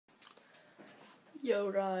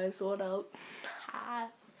Yo guys, what up? Hi.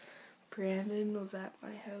 Brandon was at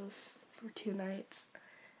my house for 2 nights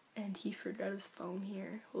and he forgot his phone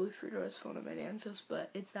here. Well, he forgot his phone at my dad's house,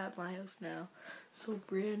 but it's at my house now. So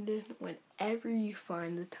Brandon, whenever you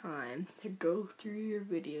find the time to go through your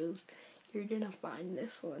videos, you're gonna find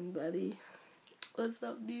this one, buddy. What's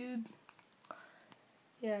up, dude?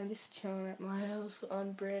 Yeah, I'm just chilling at my house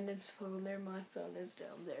on Brandon's phone there. My phone is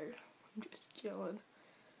down there. I'm just chilling.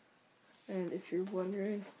 And if you're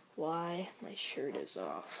wondering why my shirt is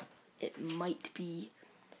off, it might be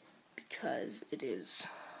because it is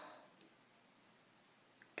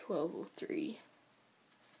 12:03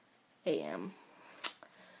 a.m.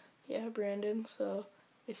 Yeah, Brandon, so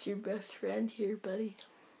it's your best friend here, buddy.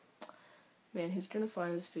 Man, he's gonna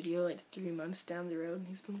find this video like 3 months down the road and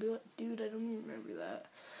he's gonna be like, dude, I don't even remember that.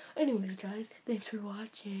 Anyways, guys, thanks for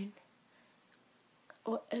watching.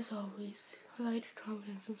 Oh, as always, like, comment,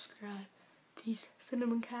 and subscribe. Peace.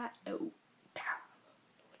 Cinnamon Cat out.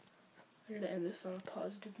 I'm gonna end this on a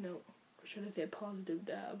positive note. Or should I say a positive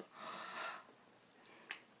dab?